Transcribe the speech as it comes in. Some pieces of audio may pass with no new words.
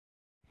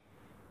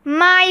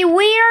My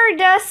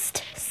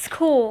Weirdest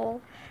School,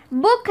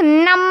 Book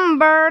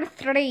Number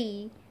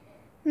 3.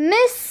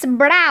 Miss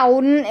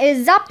Brown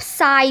is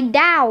Upside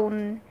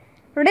Down.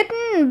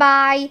 Written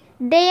by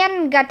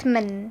Dan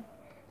Gutman.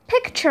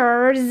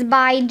 Pictures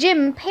by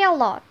Jim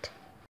Pelot.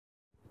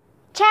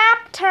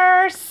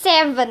 Chapter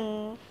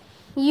 7.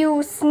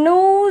 You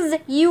Snooze,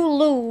 You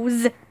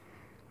Lose.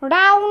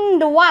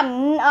 Round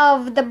 1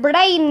 of the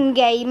brain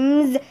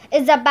games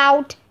is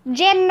about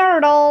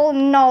general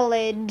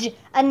knowledge,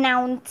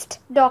 announced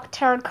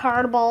Dr.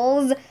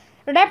 Carbles.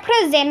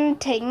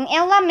 Representing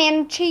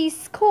elementary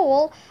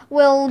school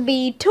will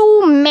be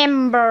 2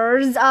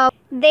 members of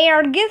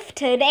their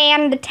gifted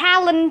and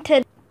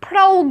talented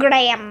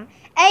program,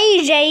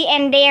 AJ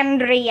and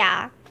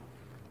Andrea.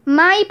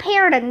 My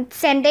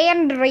parents and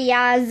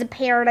Andrea's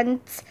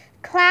parents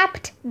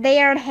clapped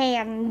their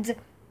hands.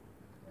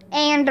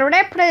 And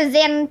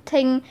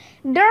representing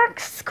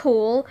Dirk's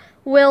school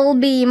will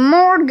be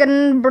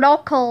Morgan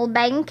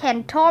Brocklebank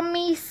and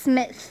Tommy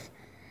Smith.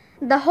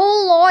 The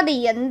whole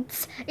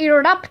audience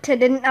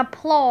erupted in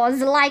applause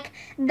like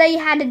they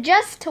had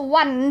just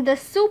won the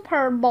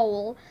Super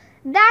Bowl.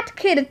 That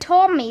kid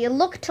Tommy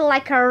looked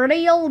like a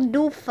real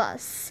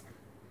doofus.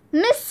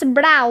 Miss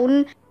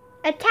Brown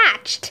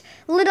attached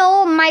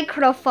little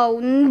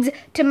microphones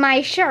to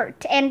my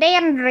shirt and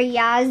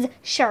Andrea's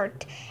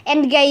shirt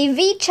and gave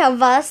each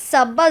of us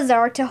a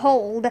buzzer to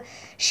hold.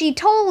 She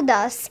told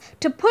us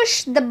to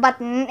push the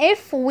button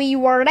if we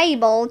were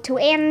able to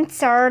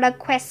answer a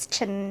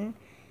question.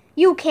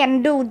 "You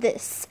can do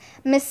this,"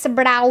 Miss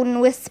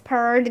Brown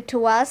whispered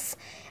to us.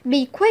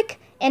 "Be quick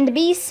and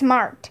be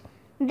smart."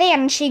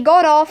 Then she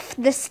got off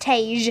the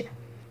stage.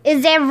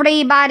 "Is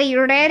everybody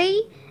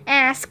ready?"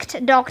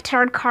 asked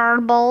Dr.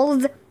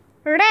 Carbles.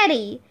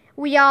 "Ready,"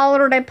 we all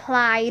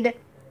replied.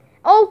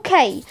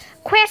 "Okay,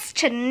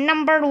 question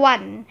number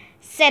 1,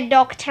 said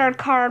Dr.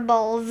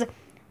 Carbles.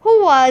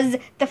 "Who was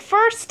the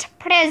first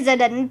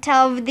president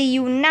of the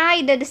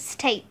United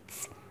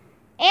States?"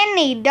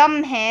 Any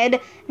dumbhead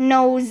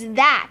knows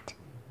that.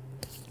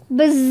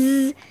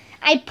 Buzz!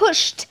 I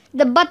pushed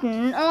the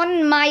button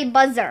on my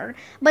buzzer,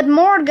 but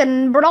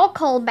Morgan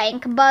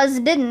Brocklebank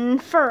buzzed in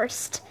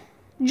first.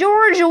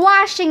 "George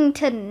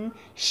Washington,"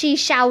 she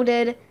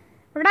shouted.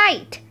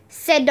 "Right,"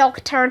 said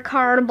Dr.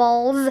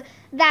 Carbles.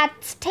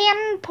 "That's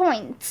 10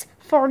 points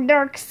for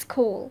Dirk's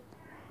school."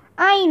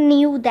 "I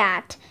knew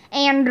that,"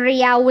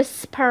 Andrea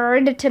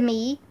whispered to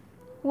me.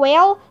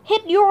 "Well,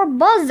 hit your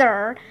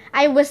buzzer,"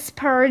 I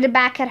whispered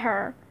back at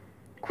her.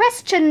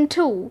 "Question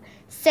 2,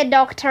 said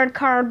Dr.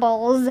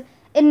 Carbles.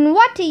 "In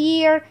what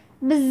year?"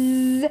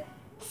 Bzzz.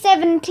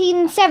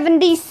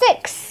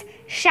 1776,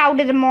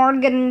 shouted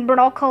Morgan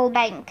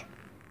Brocklebank.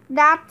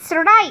 "That's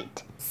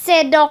right,"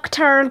 said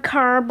Dr.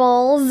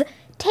 Carbles.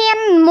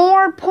 10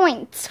 more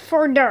points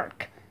for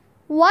Dirk."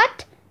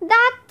 "What?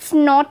 That's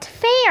not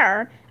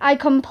fair," I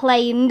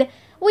complained.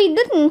 "We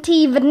didn't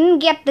even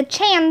get the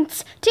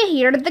chance to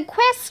hear the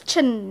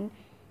question."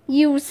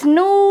 "You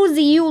snooze,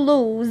 you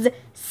lose,"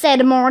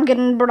 said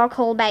Morgan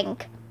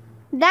Brocklebank.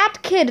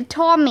 That kid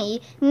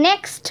Tommy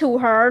next to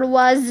her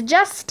was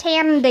just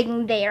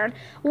standing there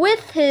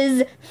with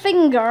his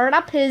finger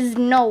up his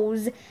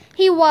nose.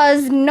 He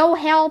was no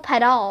help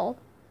at all.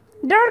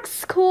 "Dirk's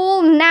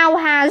school now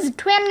has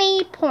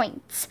 20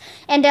 points,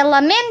 and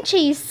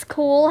elementary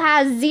school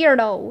has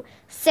 0,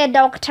 said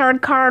Dr.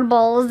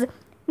 Carbles.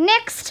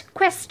 "Next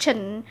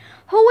question.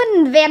 Who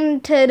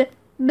invented..."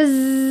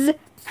 Bzzz.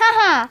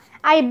 Haha,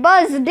 I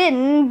buzzed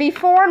in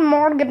before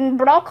Morgan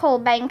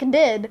Brocklebank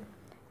did.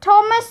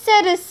 "Thomas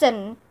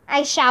Edison,"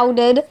 I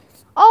shouted.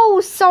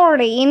 "Oh,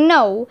 sorry,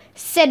 no,"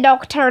 said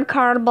Dr.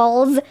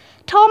 Carbles.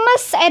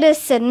 "Thomas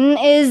Edison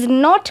is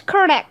not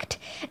correct.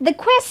 The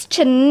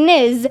question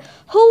is,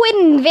 who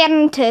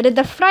invented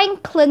the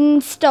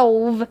Franklin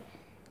stove?"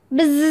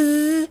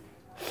 Bzzz.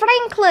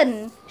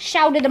 "Franklin,"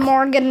 shouted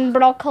Morgan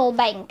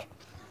Brocklebank.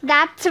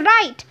 "That's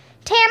right.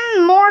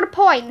 10 more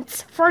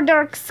points for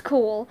Dirk's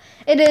school.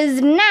 It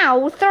is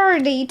now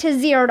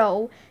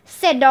 30-0,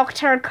 said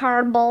Dr.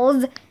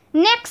 Carbles.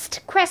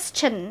 "Next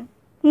question.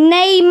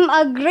 Name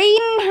a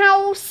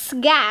greenhouse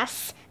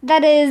gas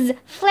that is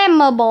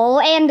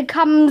flammable and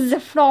comes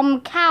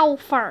from cow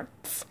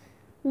farts."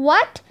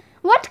 "What?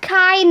 What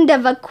kind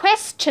of a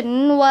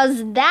question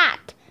was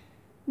that?"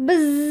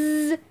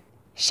 "Bzzz,"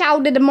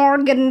 shouted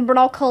Morgan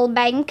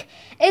Brocklebank.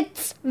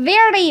 "It's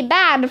very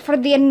bad for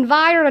the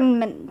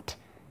environment."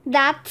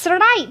 "That's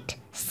right,"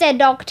 said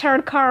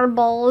Dr.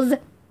 Carbles.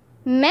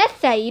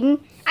 "Methane?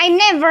 I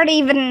never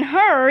even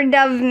heard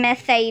of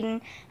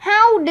methane.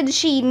 How did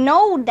she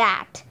know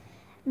that?"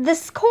 "The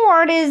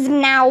score is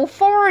now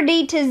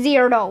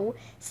 40-0,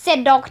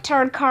 said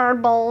Dr.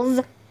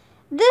 Carbles.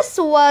 This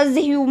was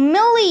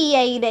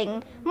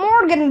humiliating.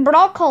 Morgan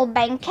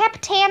Brocklebank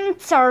kept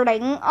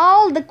answering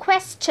all the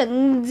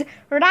questions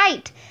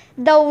right.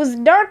 Those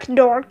Dirk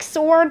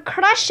dorks were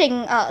crushing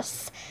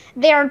us.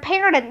 Their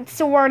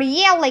parents were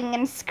yelling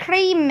and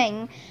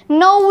screaming.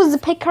 Nose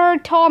picker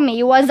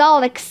Tommy was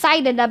all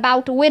excited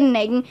about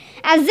winning,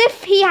 as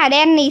if he had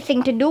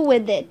anything to do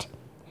with it.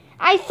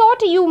 I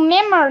thought you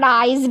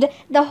memorized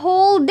the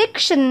whole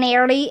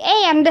dictionary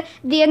and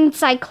the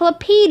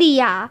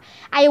encyclopedia,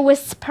 I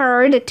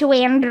whispered to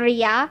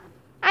Andrea.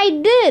 I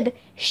did,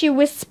 she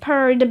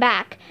whispered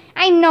back.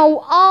 I know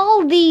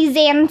all these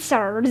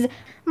answers.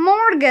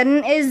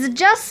 Morgan is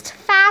just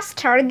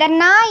faster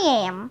than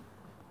I am.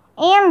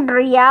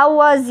 Andrea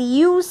was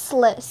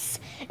useless.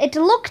 It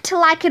looked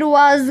like it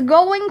was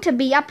going to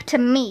be up to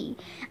me.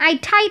 I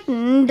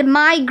tightened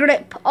my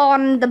grip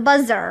on the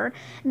buzzer.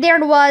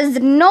 There was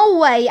no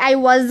way I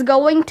was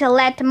going to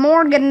let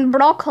Morgan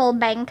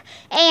Brocklebank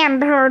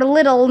and her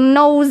little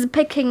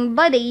nose-picking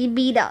buddy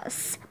beat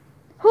us.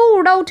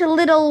 Who wrote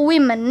Little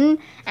Women?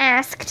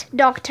 Asked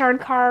Dr.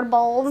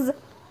 Carbles.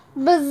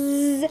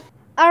 Buzz.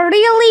 A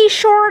really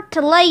short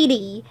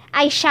lady,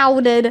 I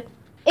shouted.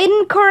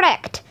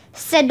 Incorrect,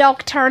 said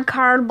Dr.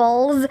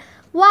 Carbles.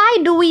 Why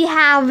do we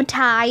have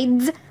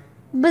tides?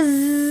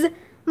 Buzz.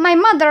 My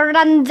mother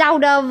runs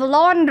out of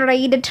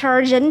laundry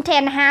detergent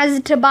and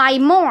has to buy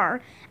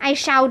more, I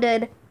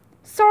shouted.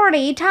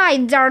 Sorry,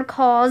 tides are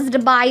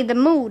caused by the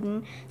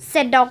moon,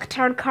 said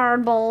Dr.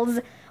 Carbles.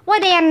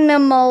 What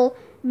animal?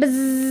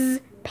 Buzz.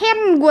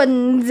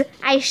 Penguins,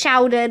 I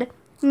shouted.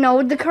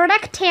 No, the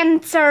correct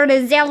answer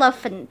is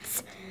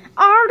elephants.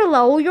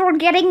 Arlo, you're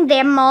getting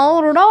them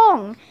all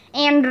wrong,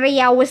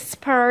 Andrea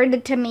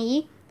whispered to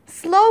me.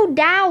 Slow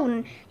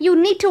down. You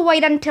need to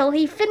wait until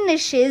he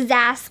finishes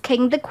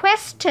asking the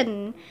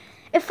question.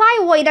 If I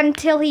wait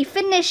until he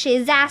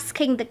finishes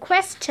asking the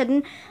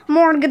question,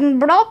 Morgan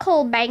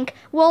Brocklebank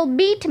will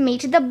beat me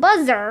to the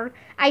buzzer,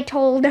 I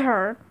told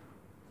her.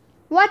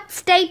 What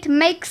state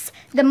makes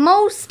the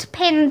most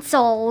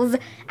pencils?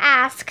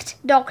 Asked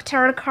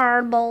Dr.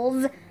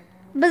 Carbles.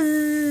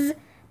 Buzz.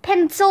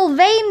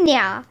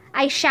 Pennsylvania,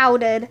 I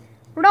shouted.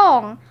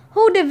 Wrong.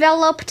 Who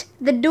developed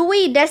the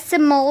Dewey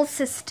Decimal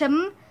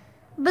System?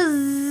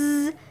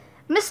 Buzz.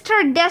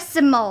 Mr.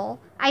 Decimal,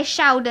 I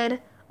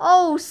shouted.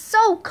 Oh,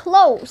 so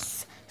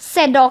close,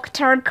 said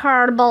Dr.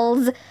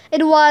 Carbles.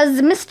 It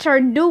was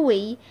Mr.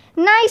 Dewey.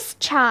 Nice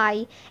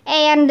try.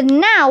 And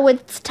now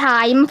it's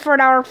time for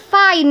our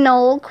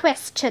final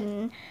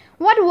question.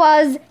 What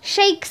was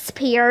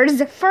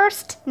Shakespeare's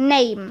first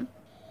name?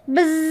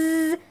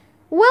 Buzz.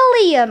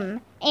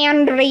 William,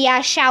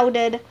 Andrea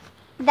shouted.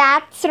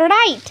 That's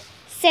right,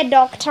 said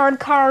Dr.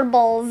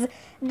 Carbles.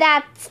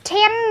 That's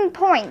 10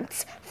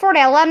 points for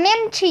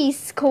elementary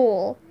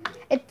school.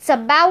 It's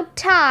about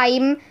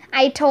time,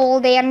 I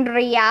told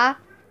Andrea.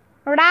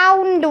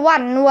 Round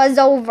 1 was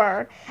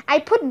over. I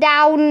put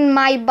down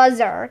my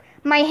buzzer.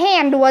 My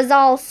hand was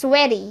all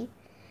sweaty.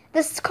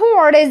 The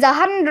score is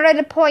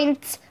 100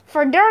 points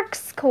for Dirk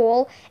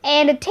School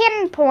and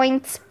 10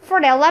 points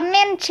for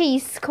elementary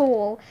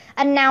school,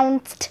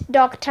 announced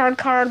Dr.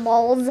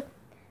 Carbles.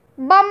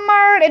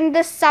 Bummer in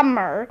the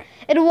summer.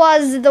 It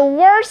was the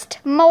worst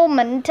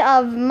moment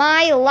of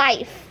my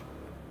life.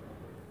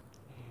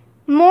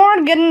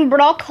 Morgan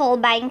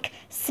Brocklebank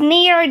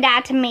sneered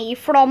at me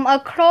from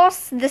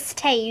across the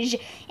stage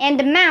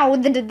and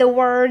mouthed the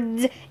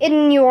words,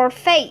 "In your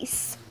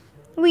face."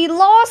 We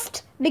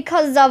lost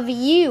because of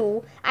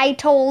you, I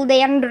told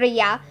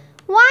Andrea.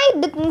 Why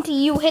didn't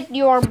you hit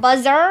your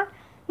buzzer?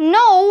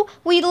 No,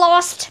 we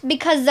lost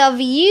because of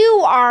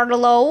you,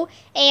 Arlo,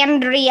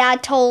 Andrea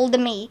told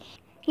me.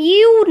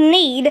 You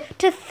need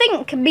to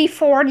think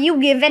before you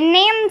give an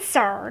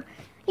answer.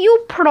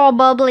 You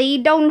probably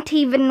don't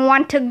even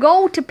want to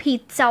go to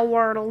Pizza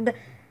World.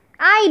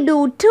 I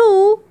do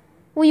too.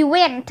 We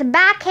went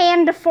back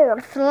and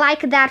forth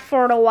like that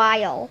for a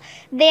while.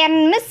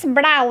 Then Miss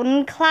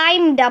Brown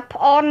climbed up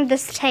on the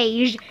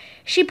stage.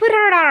 She put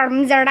her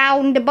arms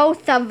around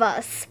both of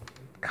us.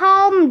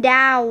 Calm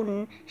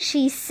down,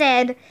 she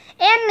said.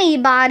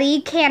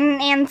 Anybody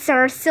can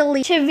answer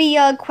silly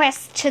trivia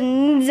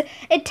questions.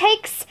 It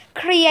takes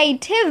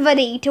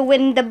creativity to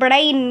win the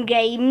brain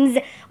games.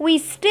 We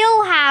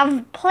still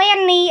have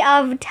plenty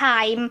of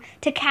time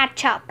to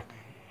catch up.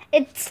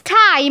 It's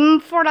time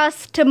for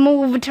us to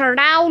move to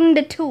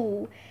round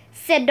 2,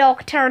 said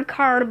Dr.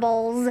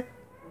 Carbles.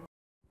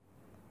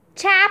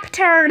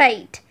 Chapter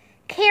 8.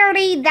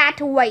 Carry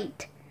that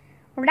weight.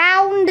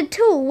 Round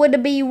 2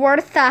 would be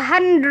worth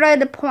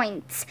 100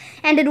 points,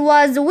 and it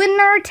was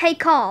winner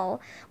take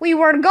all. We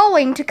were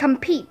going to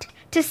compete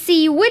to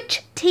see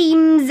which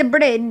team's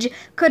bridge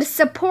could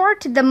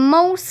support the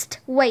most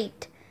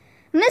weight.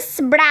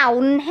 Miss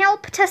Brown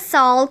helped us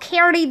all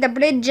carry the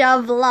Bridge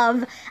of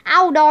Love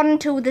out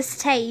onto the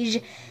stage.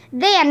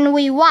 Then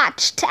we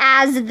watched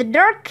as the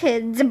Dirk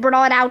kids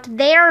brought out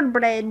their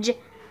bridge.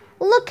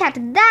 Look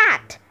at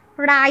that,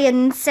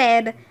 Ryan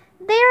said.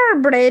 Their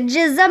bridge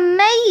is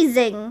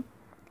amazing.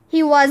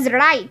 He was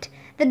right.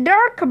 The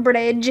Dirk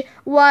Bridge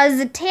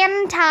was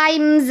 10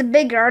 times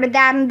bigger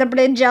than the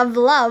Bridge of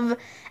Love.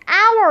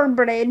 Our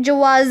bridge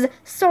was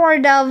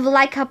sort of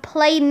like a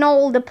plain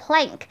old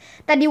plank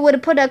that you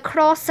would put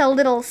across a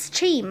little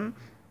stream.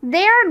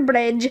 Their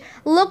bridge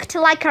looked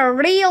like a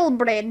real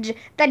bridge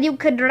that you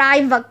could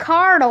drive a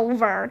car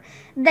over.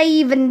 They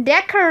even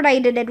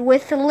decorated it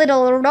with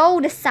little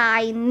road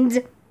signs.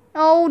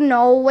 Oh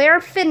no,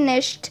 we're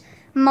finished,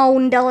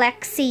 moaned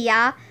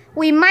Alexia.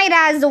 We might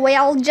as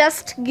well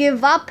just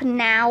give up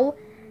now.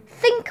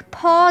 Think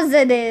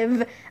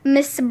positive,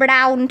 Miss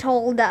Brown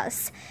told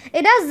us.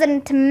 It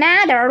doesn't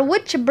matter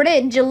which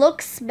bridge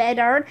looks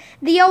better.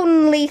 The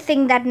only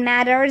thing that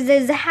matters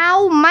is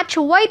how much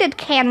weight it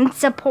can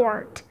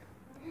support.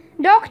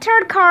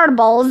 Dr.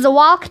 Carbles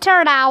walked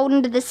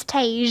around the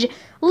stage,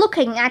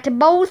 looking at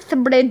both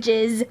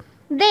bridges.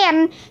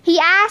 Then he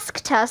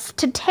asked us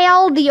to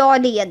tell the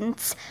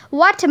audience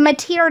what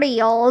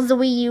materials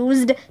we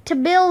used to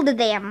build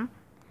them.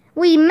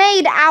 We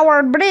made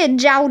our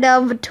bridge out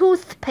of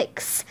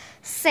toothpicks,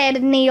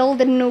 said Neil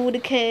the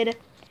nude kid.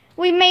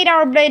 We made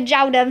our bridge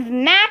out of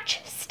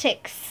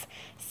matchsticks,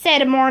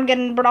 said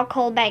Morgan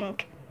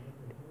Brocklebank.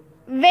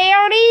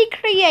 Very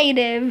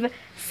creative,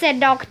 said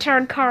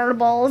Dr.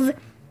 Carbles.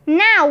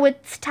 Now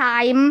it's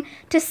time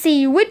to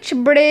see which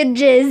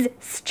bridge is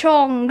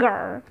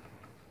stronger.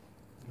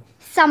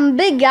 Some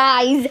big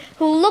guys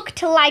who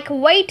looked like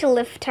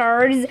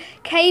weightlifters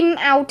came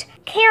out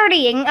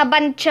carrying a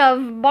bunch of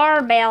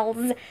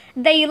barbells.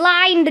 They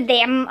lined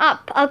them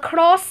up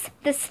across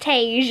the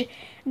stage.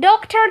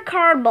 Dr.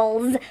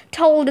 Carbles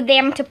told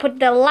them to put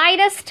the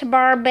lightest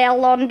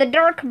barbell on the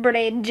Dirk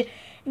Bridge.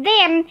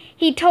 Then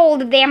he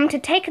told them to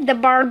take the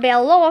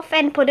barbell off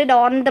and put it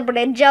on the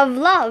Bridge of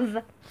Love.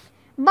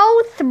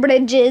 Both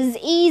bridges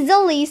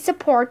easily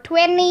support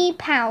 20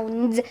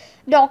 pounds,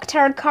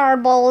 Dr.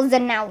 Carbles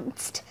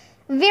announced.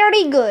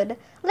 Very good.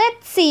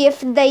 Let's see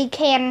if they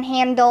can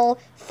handle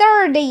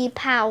 30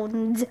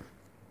 pounds.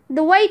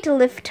 The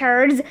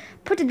weightlifters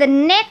put the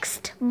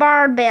next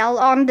barbell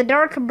on the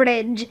Dirk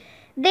Bridge.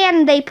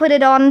 Then they put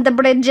it on the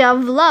Bridge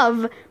of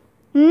Love.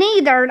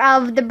 Neither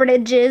of the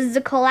bridges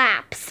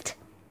collapsed.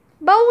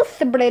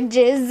 Both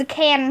bridges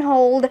can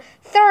hold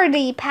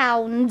 30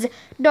 pounds,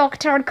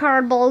 Dr.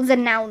 Carbles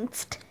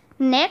announced.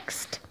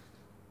 Next,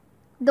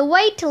 the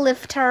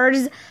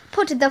weightlifters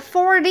put the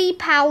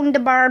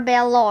 40-pound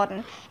barbell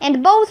on,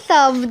 and both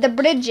of the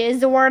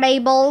bridges were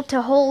able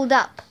to hold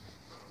up.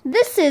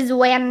 This is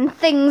when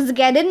things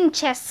get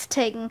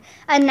interesting,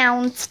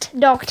 announced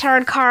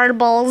Dr.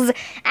 Carbles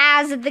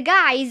as the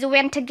guys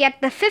went to get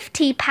the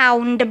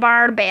 50-pound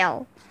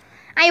barbell.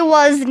 I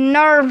was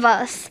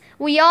nervous.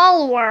 We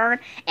all were.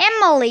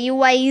 Emily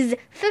weighs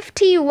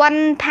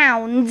 51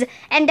 pounds,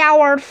 and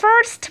our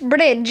first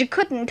bridge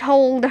couldn't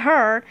hold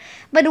her.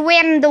 But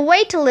when the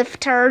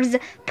weightlifters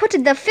put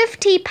the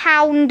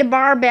 50-pound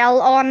barbell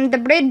on the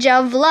Bridge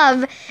of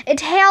Love, it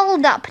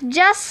held up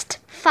just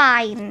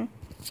fine.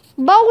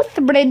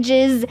 Both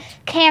bridges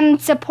can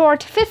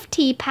support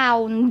 50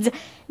 pounds,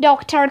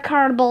 Dr.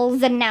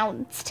 Carbles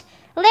announced.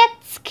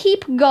 Let's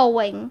keep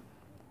going.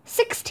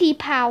 60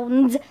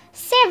 pounds,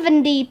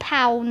 70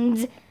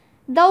 pounds.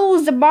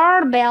 Those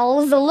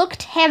barbells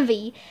looked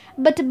heavy,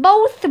 but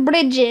both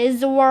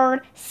bridges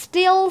were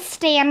still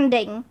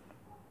standing.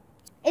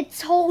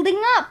 It's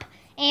holding up,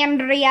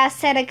 Andrea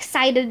said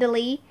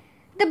excitedly.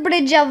 The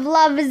Bridge of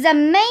Love is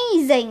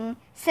amazing,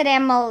 said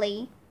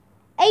Emily.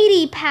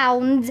 80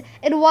 pounds.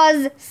 It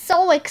was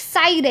so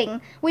exciting.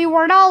 We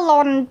were all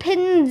on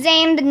pins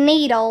and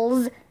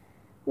needles.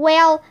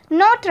 Well,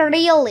 not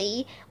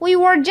really. We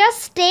were just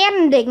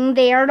standing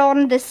there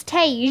on the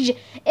stage.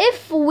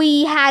 If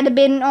we had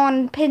been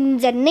on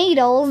pins and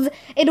needles,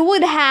 it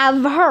would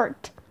have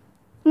hurt.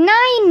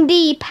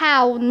 90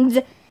 pounds.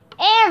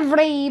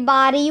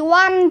 Everybody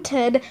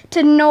wanted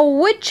to know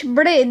which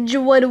bridge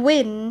would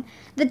win.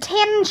 The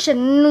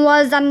tension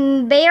was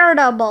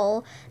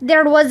unbearable.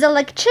 There was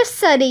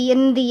electricity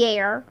in the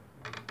air.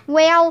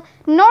 Well,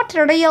 not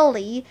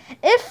really.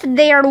 If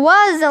there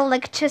was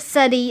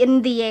electricity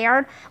in the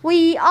air,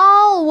 we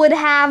all would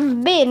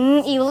have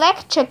been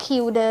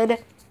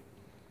electrocuted.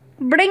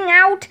 Bring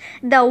out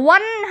the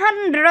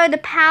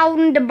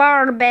 100-pound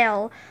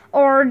barbell,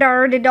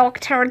 ordered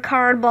Dr.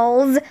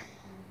 Carbles.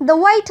 The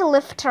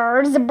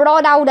weightlifters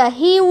brought out a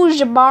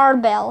huge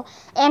barbell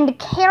and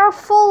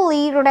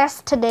carefully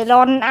rested it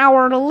on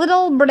our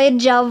little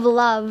Bridge of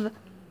Love.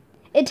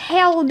 It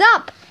held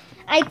up.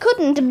 I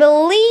couldn't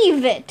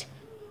believe it.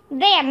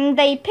 Then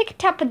they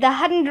picked up the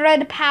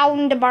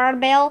 100-pound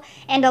barbell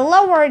and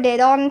lowered it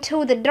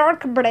onto the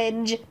Dirk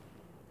Bridge.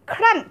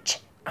 Crunch!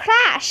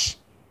 Crash!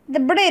 The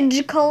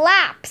bridge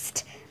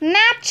collapsed.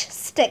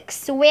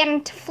 Matchsticks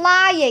went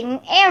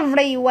flying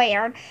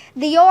everywhere.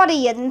 The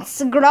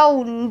audience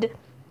groaned.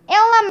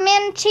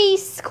 Elementary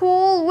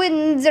school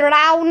wins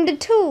round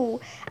 2,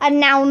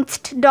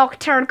 announced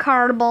Dr.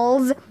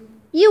 Carbles.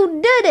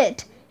 You did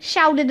it,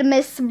 shouted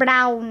Miss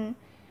Brown.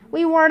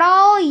 We were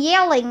all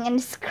yelling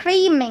and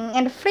screaming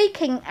and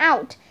freaking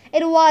out.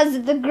 It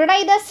was the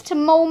greatest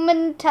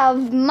moment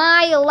of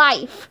my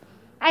life.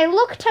 I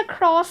looked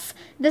across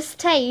the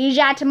stage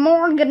at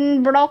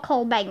Morgan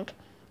Brocklebank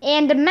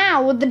and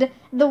mouthed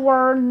the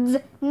words,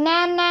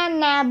 na na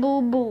na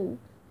boo boo.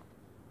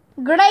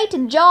 Great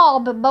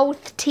job,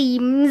 both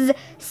teams,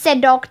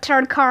 said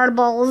Dr.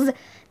 Carbles.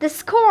 The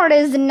score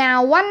is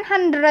now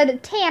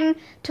 110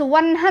 to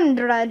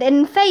 100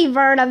 in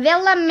favor of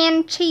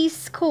elementary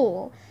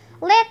school.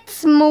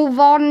 Let's move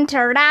on to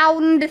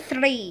round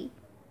 3.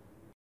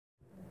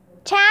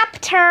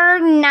 Chapter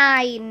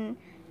 9.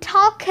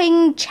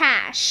 Talking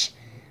Trash.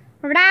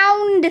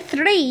 Round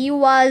 3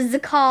 was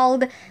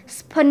called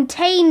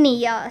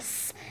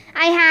Spontaneous.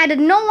 I had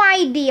no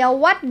idea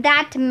what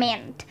that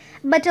meant,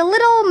 but a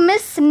little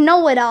Miss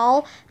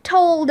Know-It-all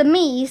told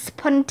me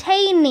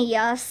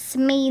spontaneous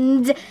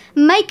means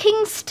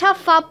making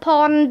stuff up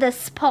on the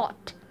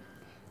spot.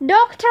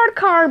 Dr.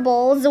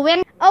 Carbles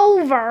went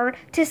over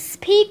to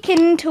speak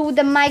into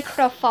the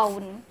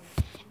microphone.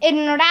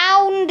 In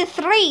round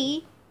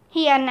 3,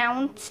 he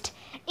announced,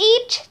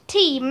 each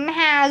team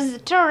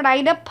has to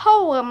write a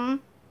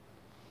poem.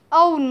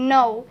 Oh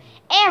no,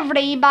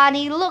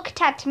 everybody looked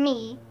at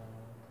me.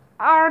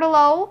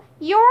 Arlo,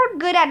 you're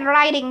good at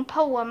writing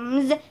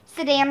poems,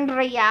 said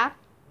Andrea.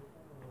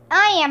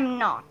 I am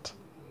not.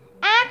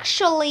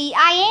 Actually,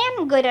 I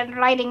am good at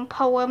writing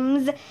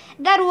poems.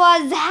 That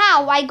was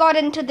how I got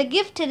into the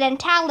gifted and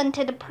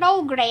talented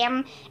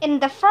program in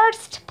the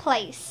first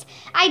place.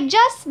 I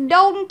just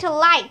don't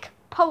like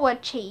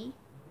poetry.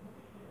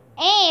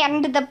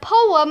 And the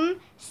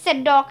poem,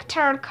 said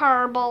Dr.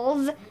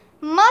 Carbles,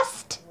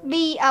 must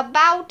be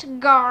about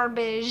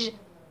garbage.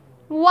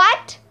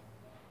 What?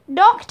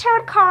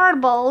 Dr.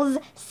 Carbles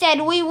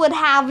said we would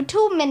have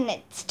 2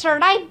 minutes to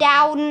write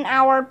down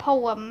our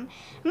poem.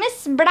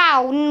 Miss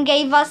Brown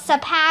gave us a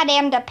pad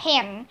and a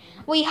pen.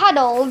 We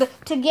huddled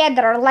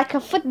together like a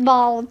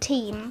football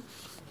team.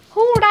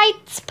 Who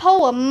writes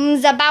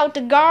poems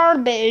about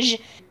garbage?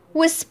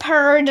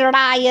 Whispered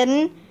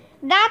Ryan.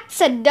 That's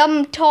a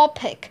dumb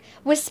topic,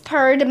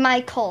 whispered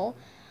Michael.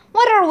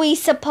 What are we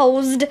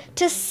supposed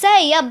to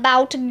say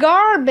about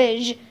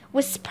garbage?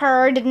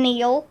 Whispered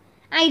Neil.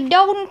 I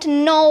don't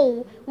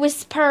know,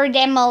 whispered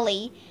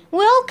Emily.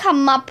 We'll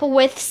come up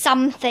with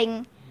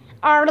something.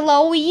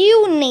 Arlo,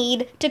 you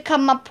need to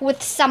come up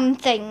with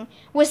something,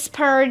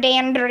 whispered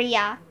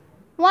Andrea.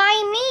 Why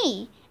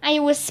me? I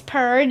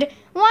whispered.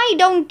 Why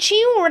don't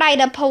you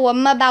write a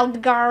poem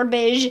about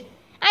garbage?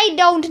 I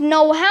don't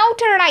know how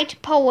to write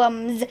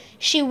poems,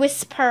 she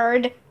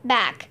whispered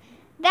back.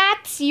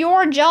 That's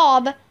your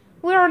job.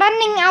 We're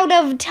running out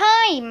of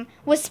time,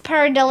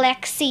 whispered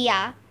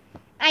Alexia.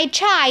 I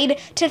tried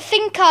to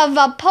think of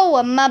a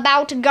poem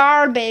about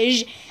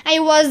garbage. I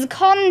was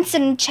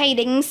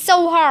concentrating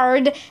so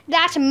hard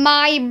that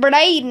my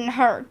brain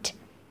hurt.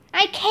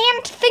 I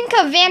can't think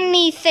of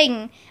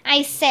anything,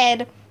 I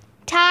said.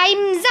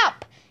 Time's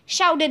up,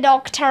 shouted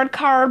Dr.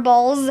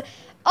 Carbles.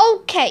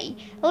 Okay,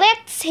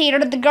 let's hear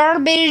the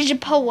garbage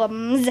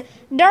poems.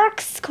 Dirk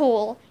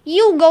School,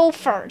 you go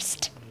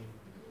first.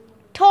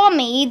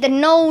 Tommy, the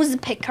nose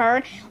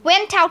picker,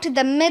 went out to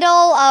the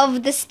middle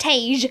of the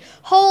stage,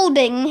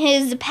 holding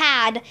his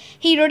pad.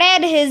 He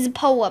read his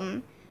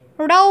poem.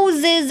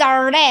 Roses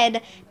are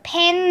red,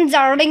 pens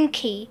are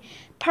inky,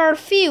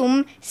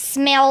 perfume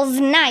smells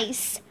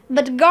nice,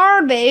 but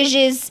garbage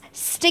is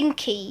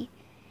stinky.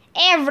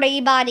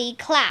 Everybody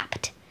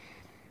clapped.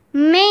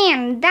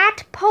 Man,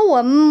 that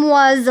poem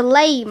was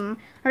lame,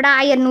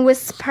 Ryan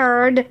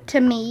whispered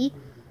to me.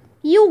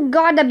 You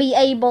gotta be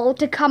able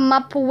to come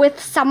up with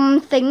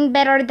something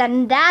better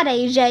than that,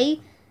 AJ.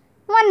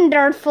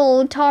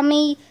 Wonderful,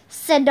 Tommy,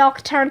 said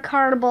Dr.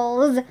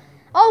 Carbles.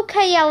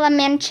 Okay,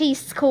 elementary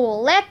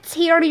school, let's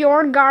hear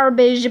your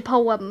garbage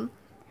poem.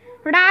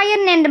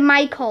 Ryan and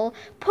Michael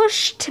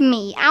pushed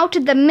me out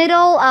the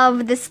middle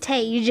of the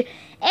stage.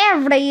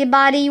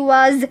 Everybody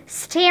was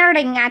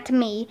staring at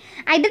me.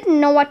 I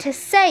didn't know what to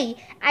say.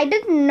 I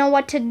didn't know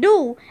what to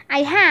do.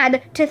 I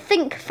had to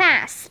think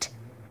fast.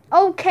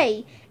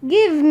 Okay,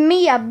 give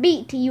me a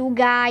beat, you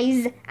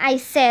guys, I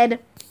said.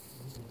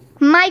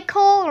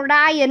 Michael,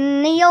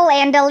 Ryan, Neil,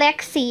 and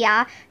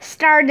Alexia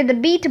started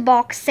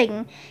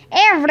beatboxing.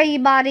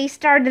 Everybody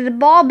started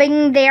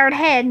bobbing their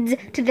heads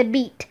to the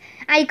beat.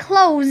 I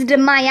closed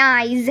my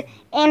eyes,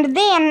 and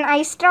then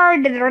I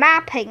started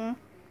rapping.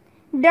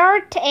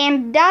 Dirt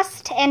and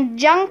dust and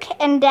junk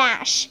and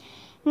dash.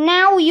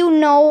 Now you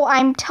know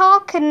I'm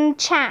talking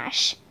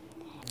trash.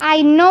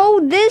 I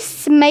know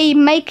this may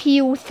make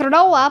you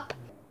throw up,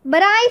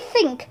 but I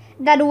think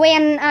that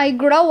when I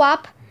grow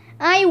up,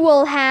 I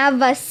will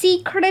have a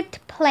secret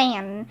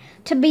plan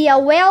to be a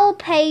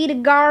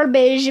well-paid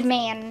garbage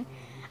man.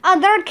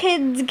 Other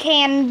kids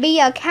can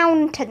be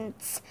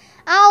accountants.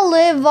 I'll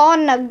live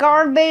on a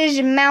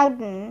garbage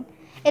mountain.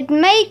 It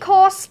may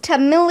cost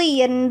 $1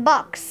 million,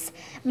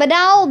 but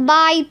I'll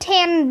buy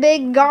 10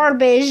 big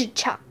garbage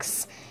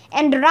trucks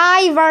and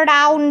drive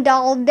around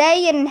all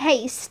day in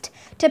haste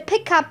to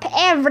pick up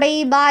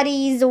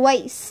everybody's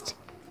waste.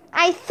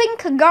 I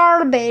think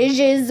garbage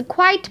is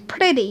quite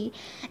pretty,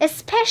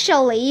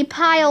 especially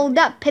piled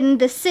up in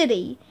the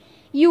city.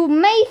 You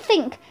may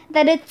think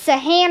that it's a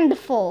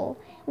handful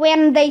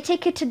when they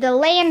take it to the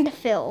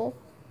landfill,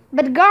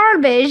 but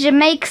garbage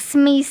makes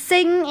me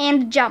sing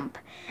and jump,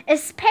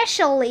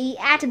 especially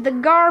at the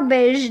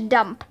garbage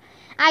dump.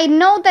 I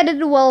know that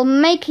it will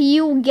make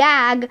you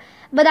gag,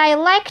 but I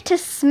like to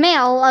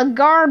smell a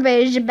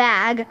garbage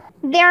bag.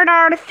 There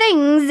are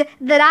things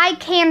that I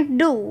can't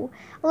do,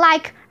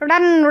 like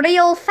run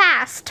real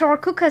fast or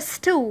cook a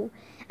stew.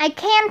 I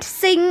can't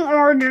sing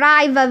or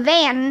drive a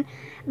van,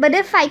 but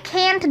if I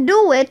can't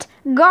do it,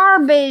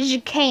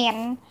 garbage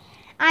can.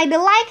 I'd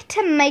like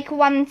to make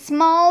one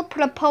small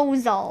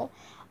proposal.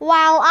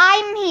 While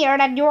I'm here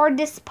at your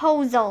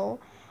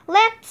disposal,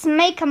 let's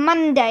make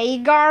Monday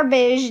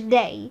garbage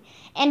day,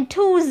 and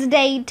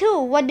Tuesday too,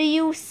 what do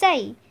you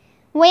say?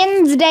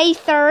 Wednesday,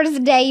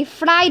 Thursday,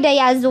 Friday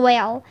as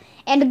well,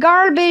 and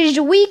garbage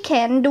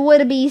weekend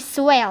would be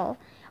swell.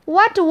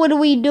 What would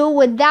we do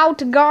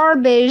without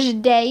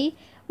garbage day?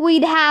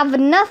 We'd have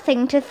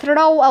nothing to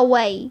throw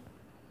away.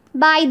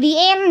 By the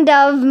end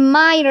of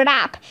my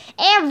rap,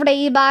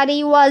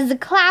 everybody was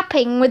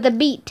clapping with the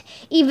beat.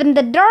 Even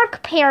the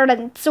Dirk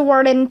parents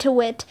were into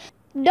it.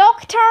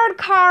 Dr.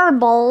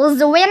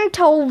 Carbles went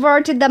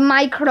over to the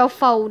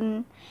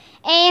microphone.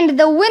 And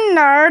the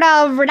winner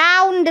of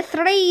round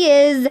 3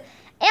 is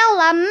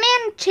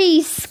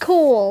elementary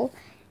school.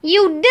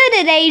 You did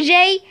it,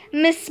 AJ,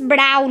 Miss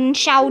Brown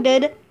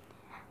shouted.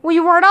 We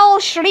were all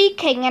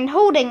shrieking and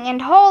hooting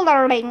and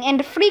hollering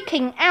and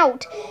freaking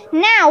out.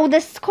 Now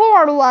the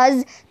score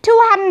was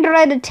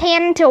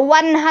 210 to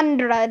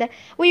 100.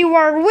 We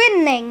were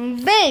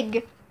winning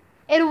big.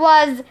 It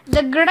was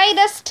the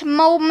greatest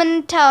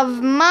moment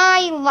of my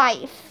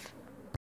life.